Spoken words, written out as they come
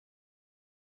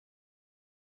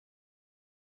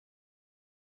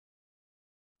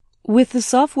With the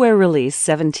software release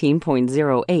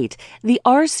 17.08, the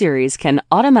R series can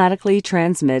automatically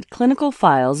transmit clinical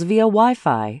files via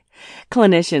Wi-Fi.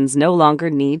 Clinicians no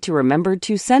longer need to remember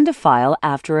to send a file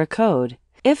after a code.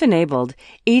 If enabled,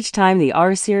 each time the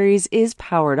R series is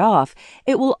powered off,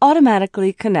 it will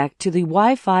automatically connect to the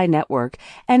Wi-Fi network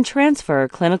and transfer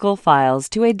clinical files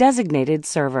to a designated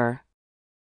server.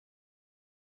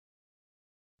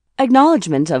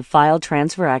 Acknowledgement of file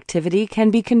transfer activity can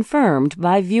be confirmed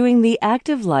by viewing the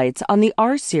active lights on the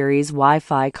R series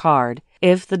Wi-Fi card.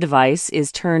 If the device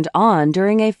is turned on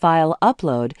during a file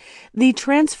upload, the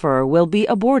transfer will be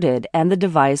aborted and the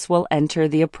device will enter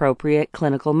the appropriate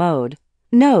clinical mode.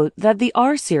 Note that the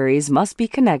R series must be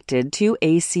connected to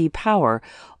AC power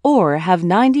or have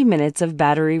 90 minutes of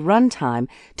battery runtime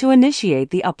to initiate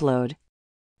the upload.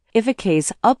 If a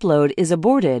case upload is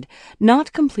aborted,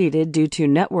 not completed due to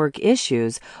network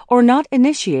issues, or not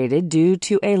initiated due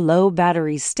to a low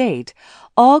battery state,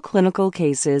 all clinical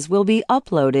cases will be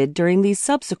uploaded during the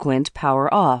subsequent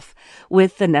power off,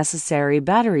 with the necessary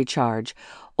battery charge,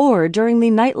 or during the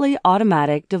nightly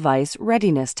automatic device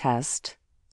readiness test.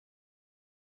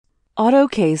 Auto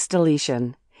case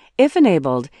deletion. If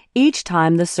enabled, each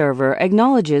time the server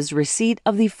acknowledges receipt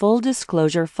of the full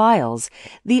disclosure files,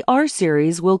 the R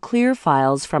series will clear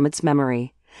files from its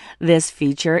memory. This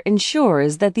feature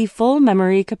ensures that the full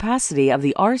memory capacity of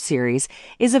the R series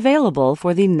is available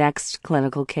for the next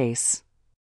clinical case.